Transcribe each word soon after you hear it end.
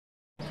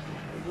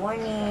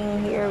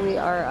Morning, here we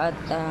are at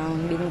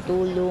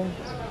Bintulu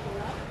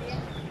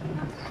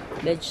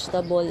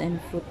Vegetable and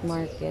Fruit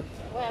Market.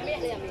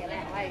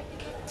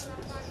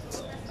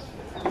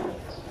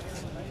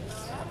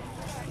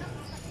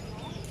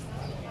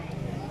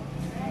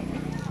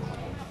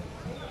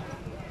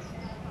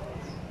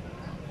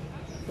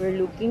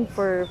 We're looking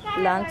for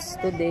plants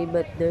today,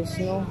 but there's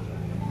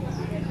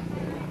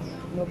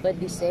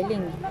nobody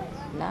selling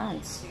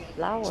plants,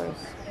 flowers.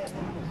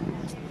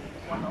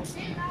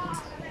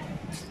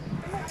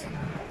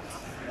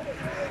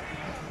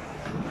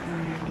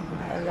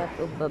 A lot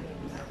of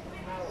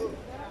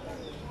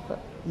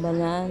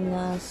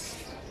bananas.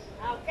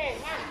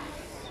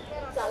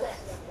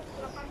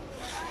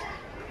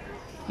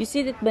 You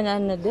see that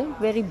banana there?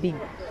 Very big.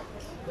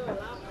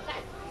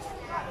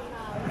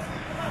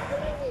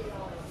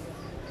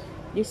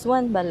 This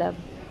one, Balab.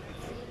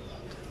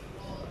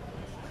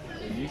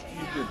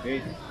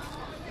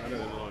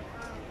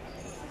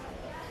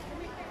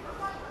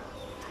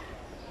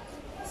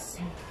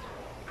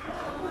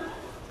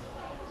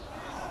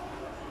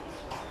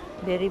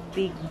 Very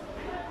big.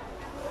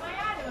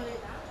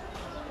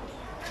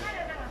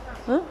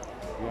 Huh?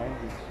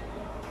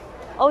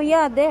 Oh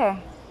yeah, there.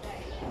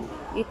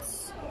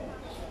 It's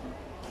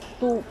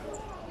 2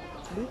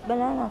 big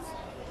bananas.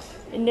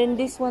 And then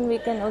this one we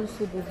can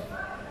also do.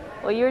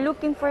 Oh, you're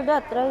looking for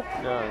that, right?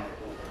 Yeah.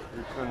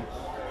 Which one?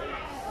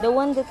 The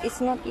one that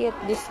is not yet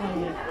this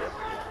one.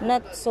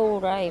 Not so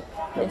ripe.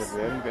 Yeah, but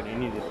we haven't got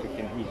any that we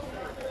can eat.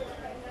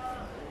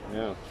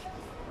 Yeah.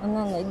 Oh,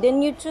 no.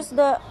 Then you choose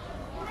the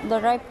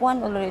ripe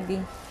one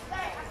already.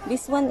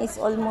 This one is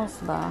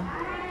almost ba.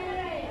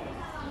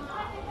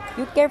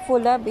 You careful,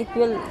 lab. It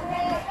will.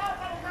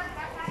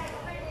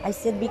 I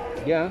said be.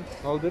 Yeah,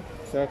 hold it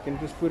so I can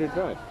just put it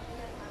right.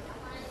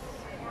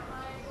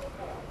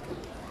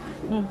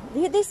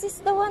 This is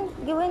the one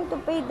going to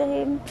pay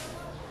him.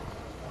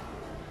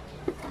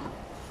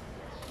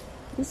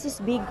 This is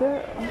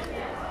bigger.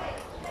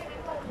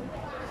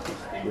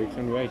 Wait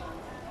and wait.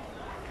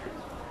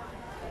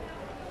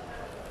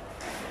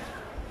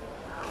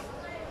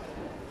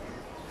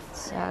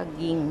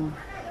 Saging.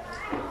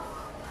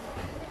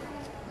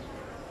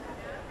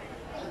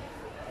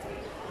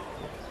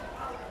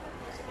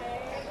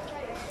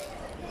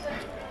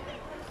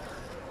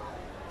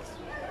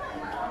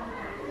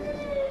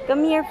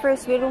 Come here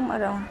first, we roam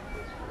around.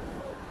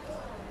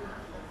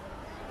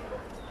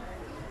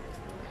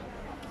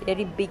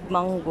 Very big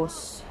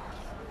mangoes.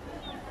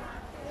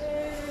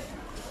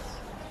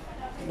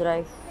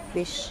 Dry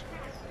fish.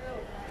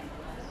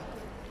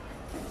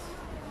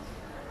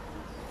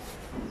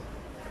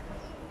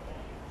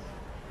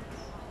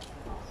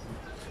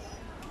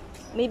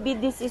 Maybe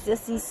this is a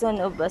season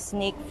of a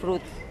snake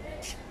fruit.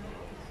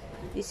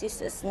 This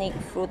is a snake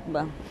fruit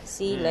ba?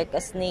 See, like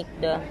a snake,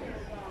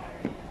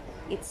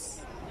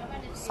 it's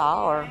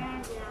sour.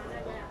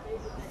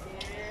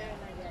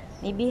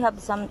 Maybe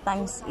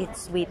sometimes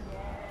it's sweet.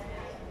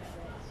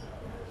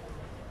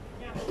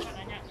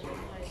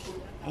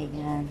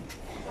 Ayan.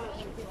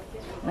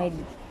 May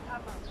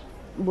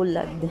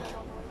bulad.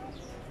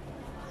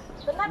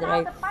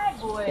 Dry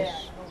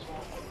fish.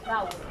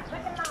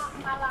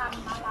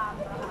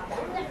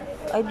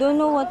 I don't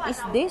know what is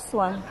this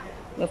one.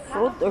 A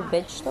fruit or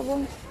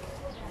vegetable?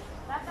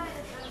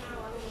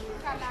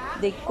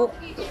 They cook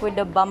with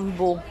the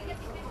bamboo.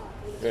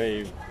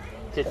 They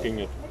cooking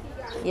it.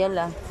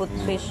 Yala, food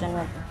fish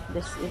and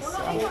this is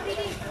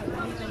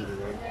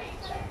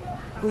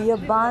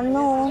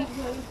guyabano.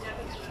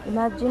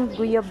 Imagine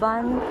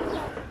guyabano.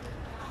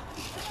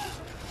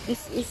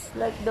 This is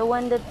like the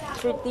one that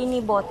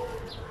Tritini bought.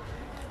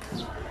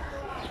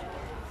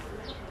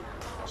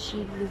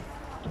 Chili.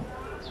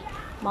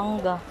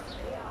 Manga.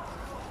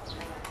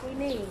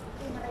 Queenie.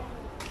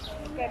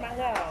 Okay,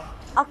 mangga.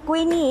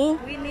 Queenie.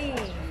 Queenie.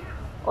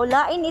 O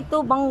lain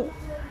ito bang.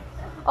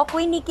 O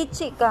Queenie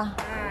kichi ka.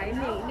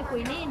 Ini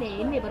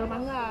Queenie ini baru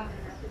mangga.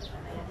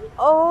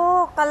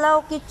 Oh,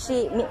 kalau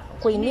kichi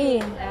Queenie.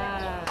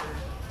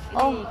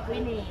 Ini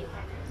Queenie.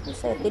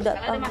 Saya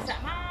tidak tahu. Masak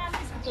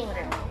manis itu.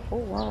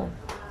 Oh wow.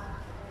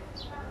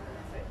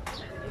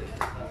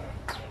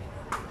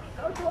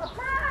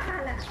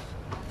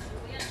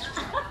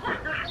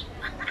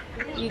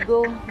 We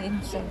go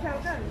inside.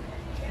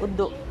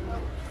 Udo.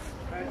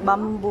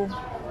 Bamboo.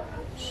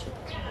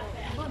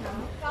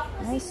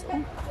 Nice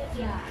one.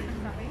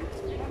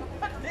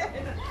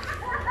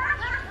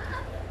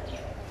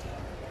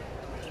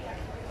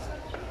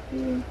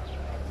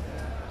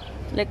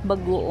 Like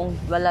bagoong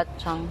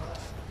balachang.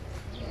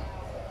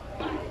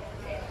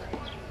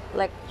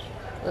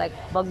 Like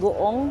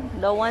bagoong,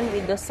 the one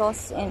with the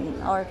sauce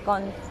in our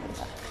country.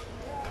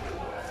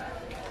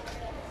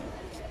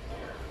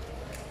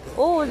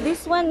 Oh,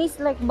 this one is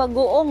like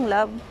bagoong,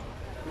 love.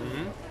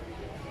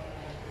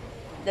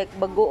 Like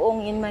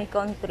bagoong in my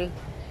country.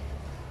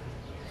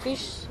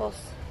 Fish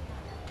sauce.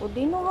 Oh,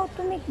 they know how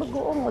to make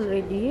bagoong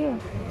already here.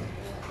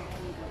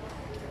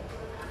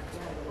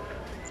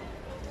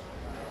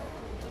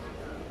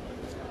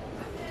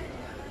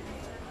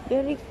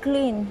 Very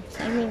clean.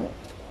 I mean,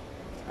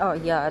 Oh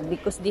yeah,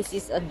 because this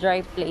is a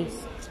dry place.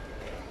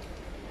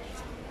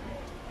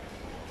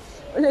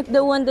 Like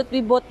the one that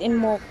we bought in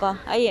Mocha.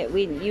 Ah, yeah,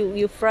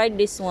 you fried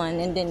this one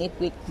and then it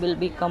will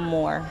become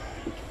more.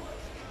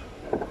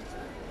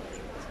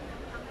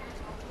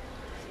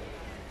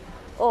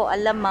 Oh,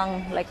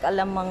 alamang, like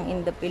alamang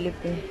in the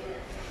Philippines.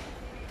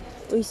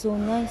 Uy, so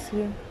nice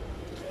here.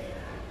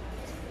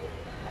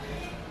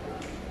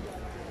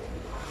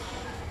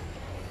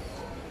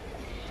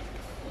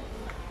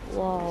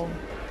 Wow.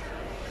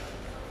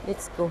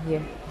 Let's go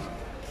here.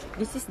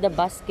 This is the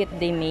basket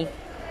they make.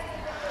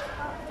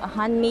 A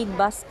handmade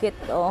basket,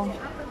 oh.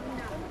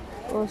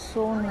 Oh,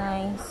 so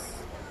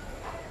nice.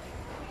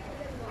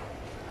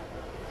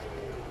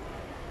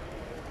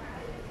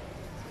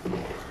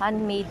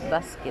 Handmade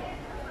basket.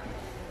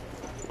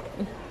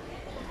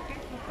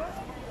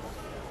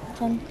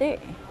 Cantik.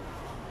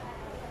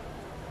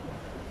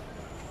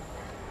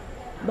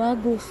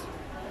 Bagus.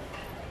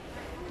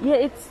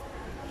 Yeah, it's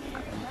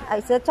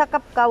ay sa cakap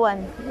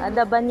kawan.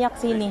 Ada banyak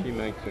sini. She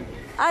makes it.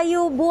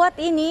 Ayo buat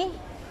ini.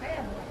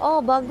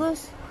 Oh,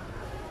 bagus.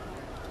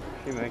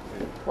 She makes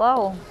it.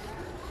 Wow.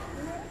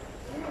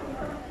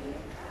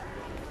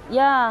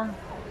 Yeah.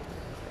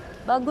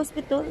 Bagus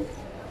betul.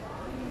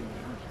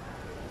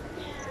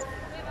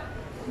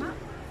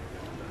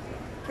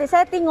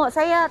 Saya tengok,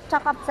 saya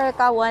cakap saya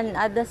kawan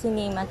ada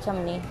sini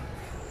macam ni.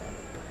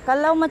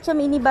 Kalau macam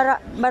ini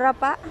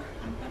berapa? 45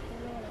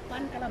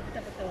 kalau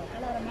betul-betul.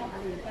 Kalau orang mau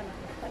beli kan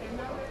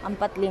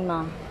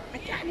 45.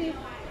 Acak ni.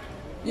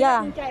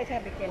 Ya. Kuncai saya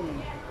bikin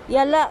ni.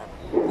 Yalah.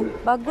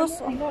 Bagus.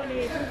 Tengok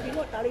ni,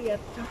 tengok tali ya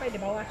sampai di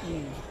bawah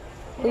sini.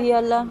 Oh,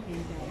 iyalah.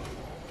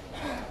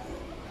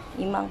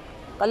 Memang.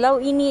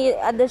 Kalau ini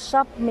ada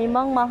shop,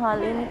 memang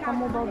mahal. Ini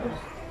kamu bagus.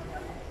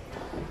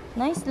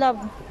 Nice, love.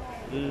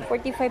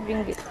 45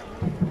 ringgit.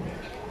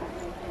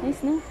 Nice,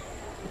 no?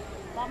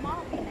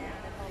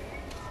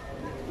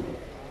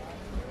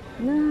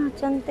 Nah,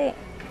 cantik.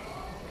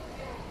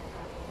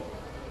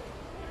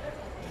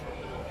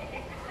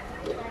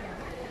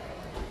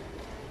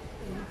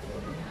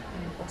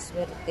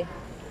 Paswerte.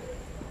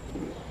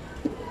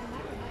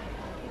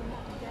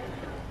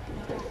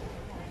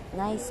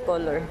 Nice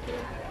color.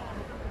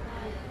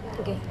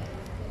 Okay.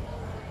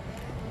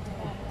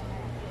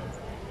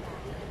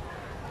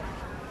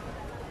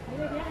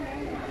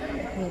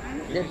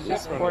 That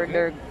is for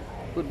their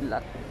good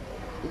luck.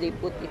 They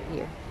put it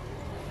here.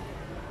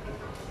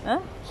 Huh?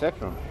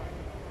 Saffron.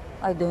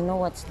 I don't know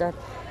what's that.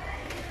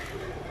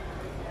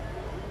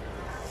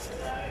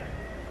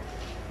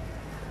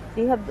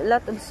 They have a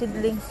lot of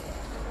seedlings.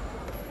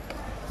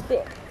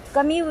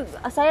 Kami,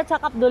 saya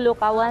cakap dulu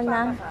kawan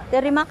na.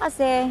 Terima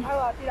kasih.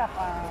 Kalau tidak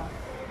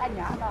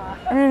tanya lah.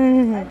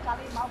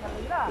 Kali mau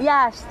beli lah.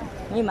 Yes,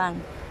 memang.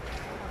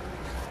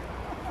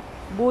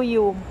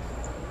 Buyu.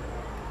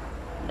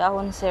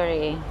 Dahon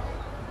sere.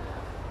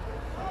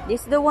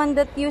 This the one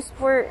that used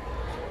for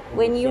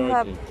when you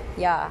have,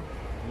 yeah,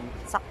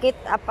 sakit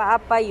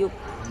apa-apa you.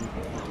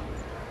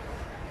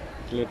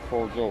 Till it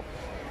falls off.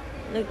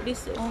 Like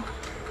this, oh.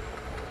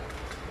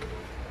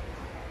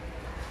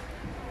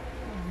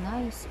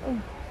 Nice. Oh.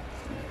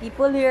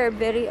 People here are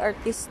very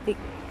artistic.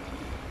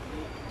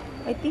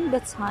 I think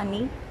that's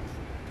honey.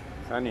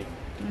 Honey.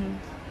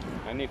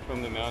 Honey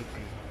from the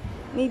mountains.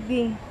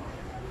 Maybe.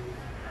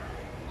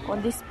 On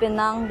this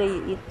Penang, they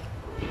eat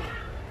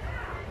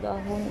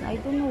dahon. I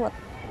don't know what.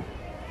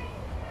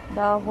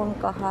 Dahon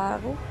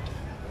kaharo.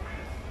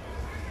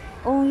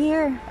 Oh,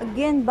 here.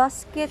 Again,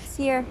 baskets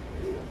here.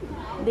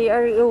 They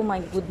are, oh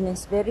my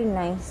goodness, very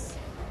nice.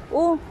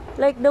 Oh,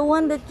 like the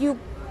one that you,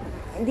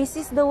 this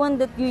is the one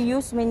that you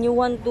use when you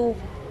want to,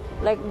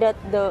 like that,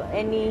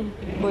 any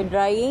for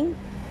drying.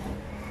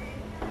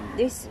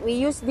 This, we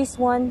use this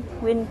one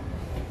when,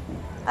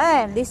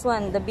 this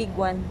one, the big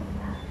one.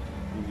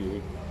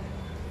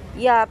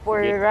 Yeah, for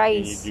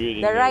rice.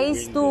 The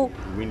rice too.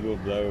 The wind will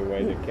blow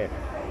away the cap.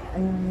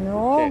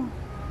 No.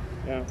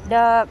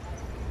 Yeah.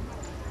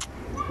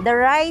 The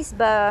rice,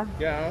 ba?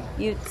 Yeah.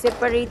 You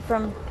separate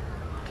from.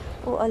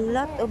 Oh, a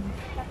lot of.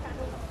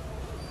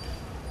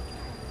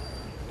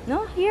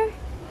 No, here.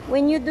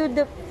 When you do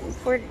the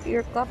for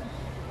your cup.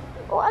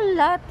 Oh, a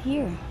lot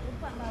here.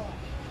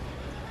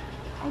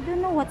 I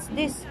don't know what's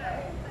this.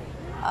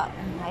 I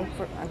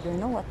don't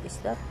know what is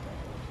that.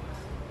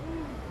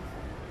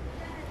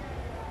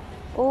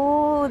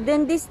 Oh,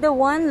 then this the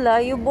one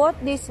la. You bought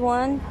this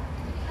one.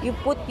 You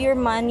put your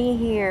money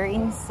here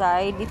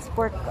inside. It's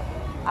for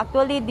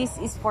actually this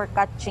is for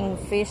catching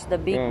fish, the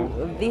big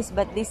this,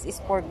 but this is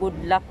for good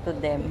luck to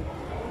them.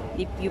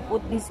 If you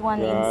put this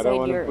one inside I don't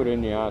want your to put it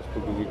in the house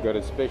because you've got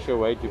a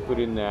special way to put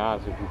it in the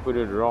house. If you put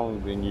it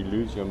wrong, then you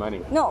lose your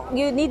money. No,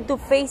 you need to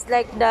face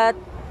like that.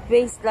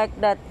 Face like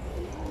that.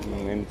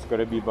 And it's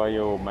got to be by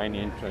your main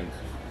entrance.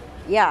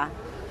 Yeah.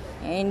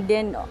 And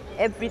then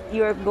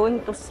you're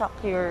going to suck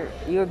your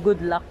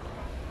good luck.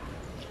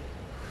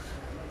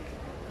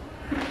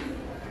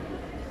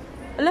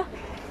 Ala,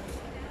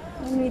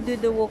 let me do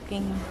the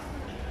walking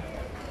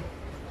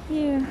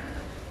here.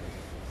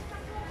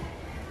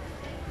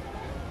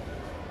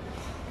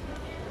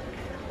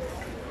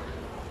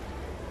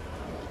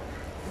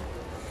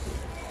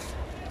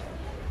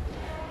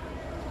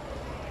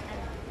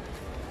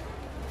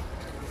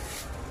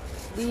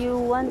 Do you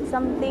want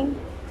something?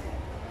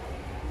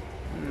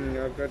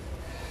 I've got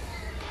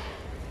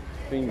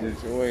things as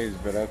always,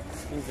 but I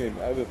think they've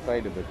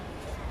overpaid a bit.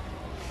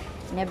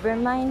 Never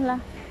mind lah.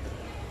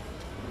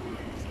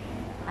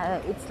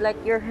 It's like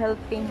you're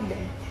helping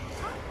them.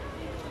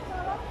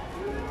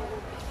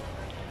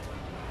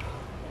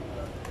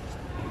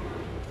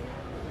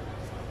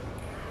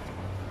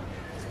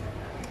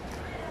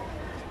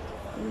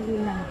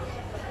 Really nice.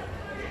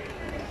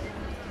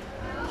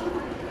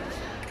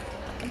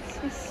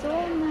 This is so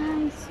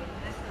nice.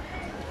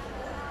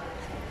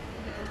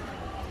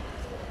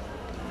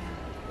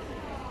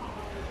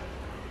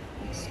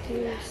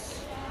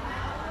 Excuse.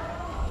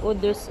 Oh,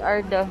 those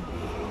are the...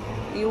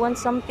 You want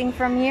something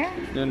from here?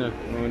 No, I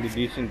want a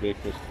decent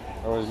breakfast.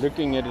 I was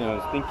looking at it and I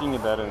was thinking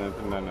about it and I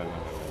thought, no.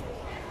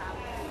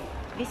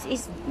 This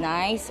is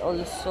nice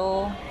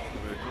also.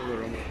 But it's all the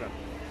wrong stuff.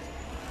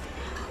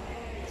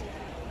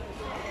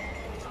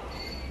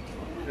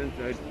 Since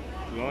I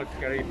lost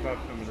curry puffs,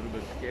 I'm a little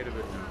bit scared of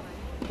it now.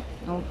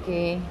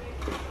 Okay.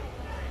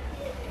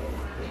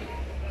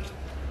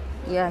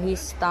 Yeah, his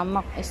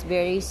stomach is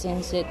very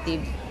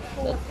sensitive.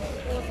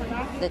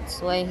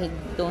 That's why he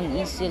don't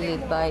easily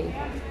buy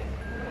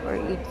or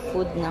eat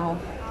food now.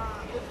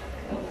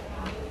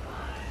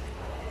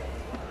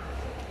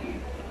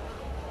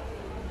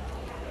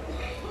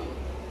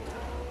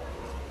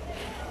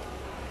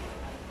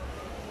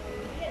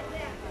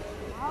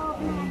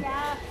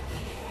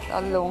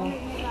 Talong.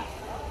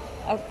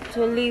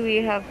 Actually, we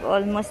have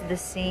almost the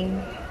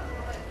same.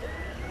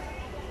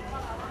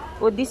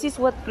 Oh, this is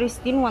what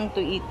Christine want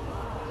to eat.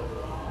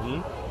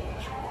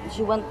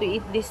 She want to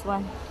eat this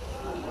one.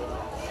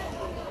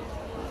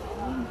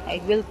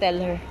 I will tell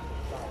her.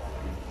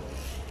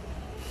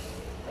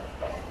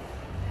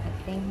 I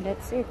think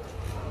that's it.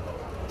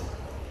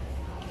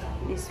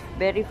 It's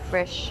very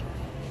fresh.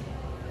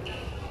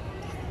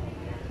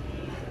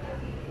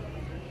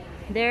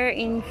 There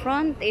in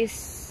front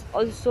is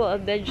also a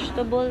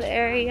vegetable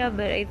area,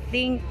 but I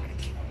think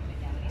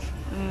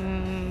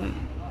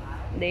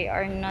they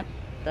are not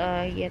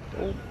yet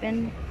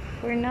open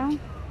for now.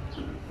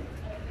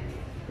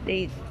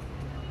 They,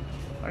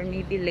 or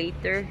maybe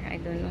later, I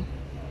don't know.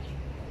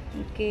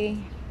 Okay.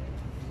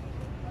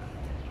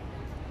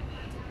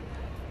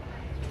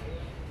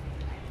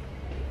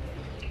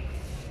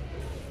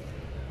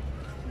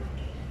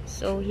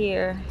 So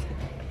here,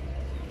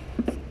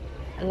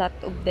 a lot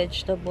of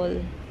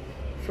vegetable,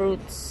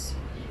 fruits,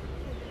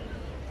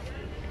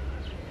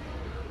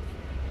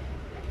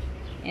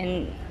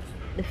 and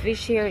the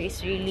fish here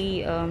is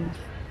really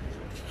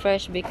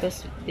fresh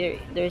because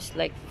there's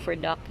like for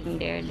docking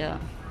there, the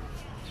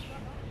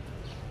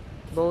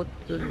boat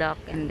will dock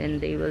and then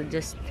they will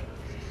just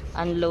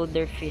unload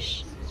their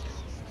fish.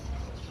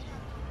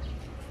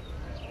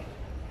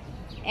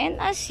 And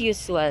as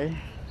usual,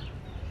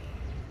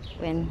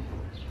 when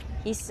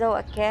he saw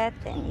a cat,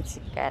 and it's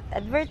a cat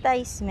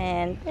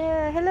advertisement.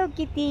 Hello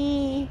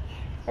kitty,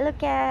 hello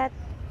cat.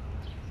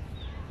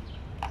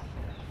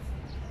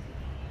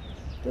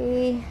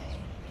 Okay.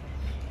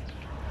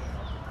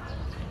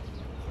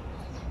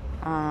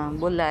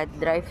 Bulad,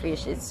 dry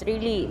fish. It's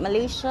really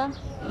Malaysia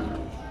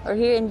or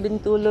here in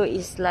Bintulu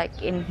is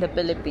like in the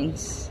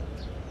Philippines.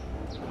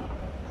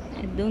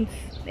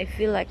 I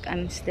feel like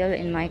I'm still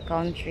in my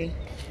country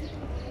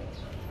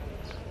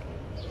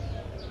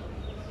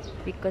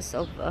because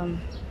of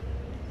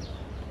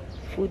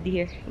food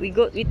here. We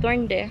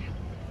turn there.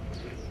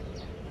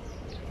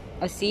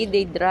 Oh, see,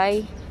 they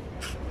dry.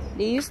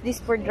 They use this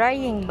for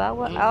drying.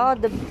 Oh,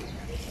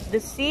 the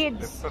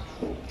seeds.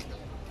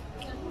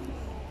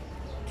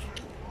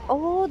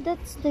 Oh,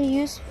 that's the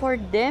use for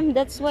them.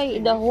 That's why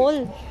the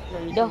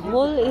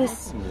hole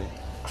is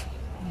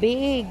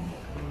big.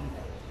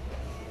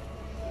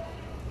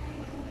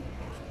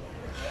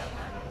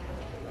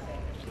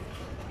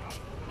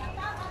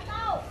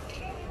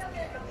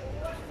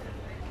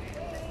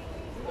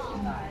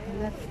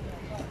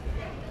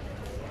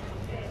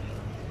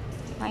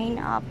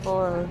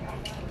 Pineapple.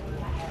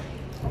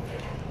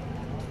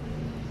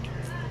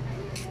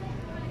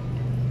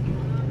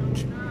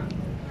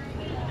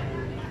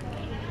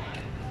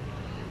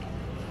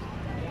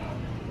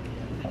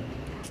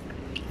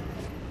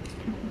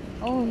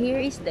 Oh, here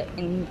is the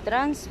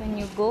entrance when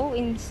you go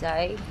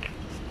inside.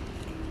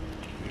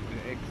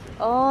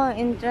 Oh,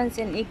 entrance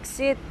and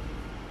exit.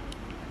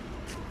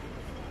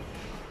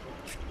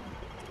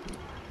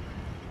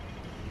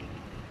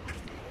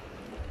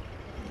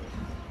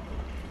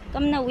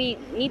 Come now, we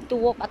need to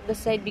walk at the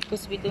side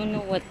because we don't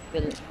know what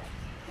will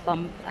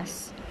bump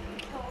us.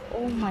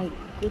 Oh my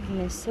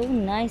goodness, so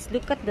nice.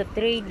 Look at the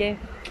tray there.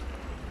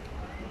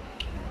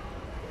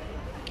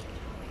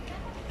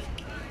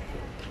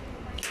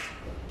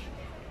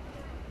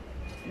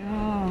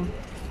 Oh.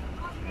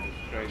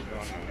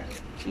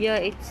 Yeah,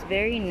 it's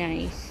very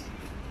nice.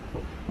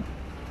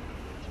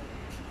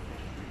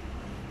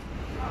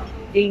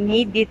 They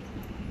need it.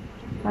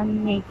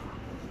 Honey.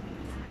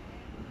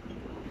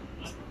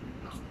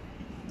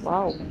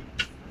 Wow.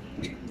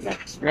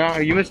 Yeah,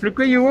 you must look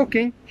where you're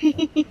walking.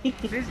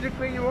 Please look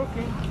where you're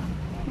walking.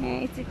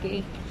 It's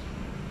okay.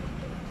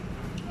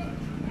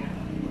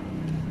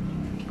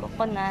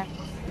 Coconut.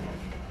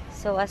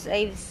 So as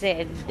I've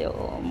said,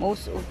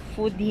 most of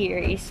food here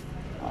is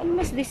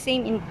almost the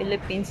same in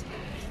Philippines.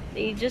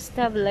 They just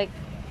have like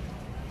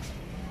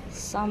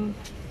some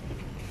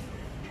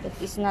that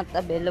is not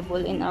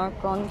available in our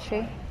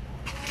country.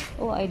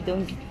 Oh, I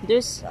don't.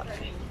 There's,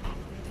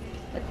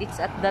 but it's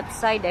at that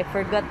side. I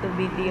forgot to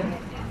video.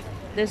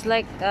 There's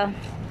like the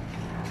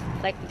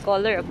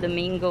color of the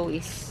mango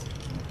is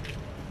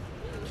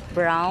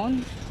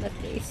brown. That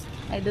is,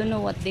 I don't know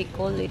what they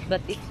call it,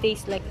 but it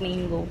tastes like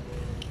mango.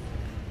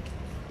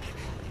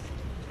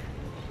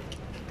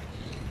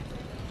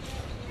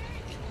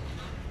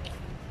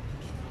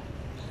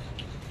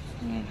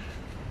 Yeah.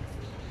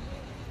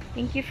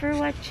 Thank you for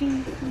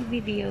watching the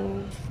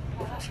video.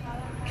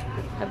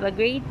 Have a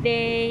great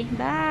day.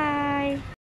 Bye.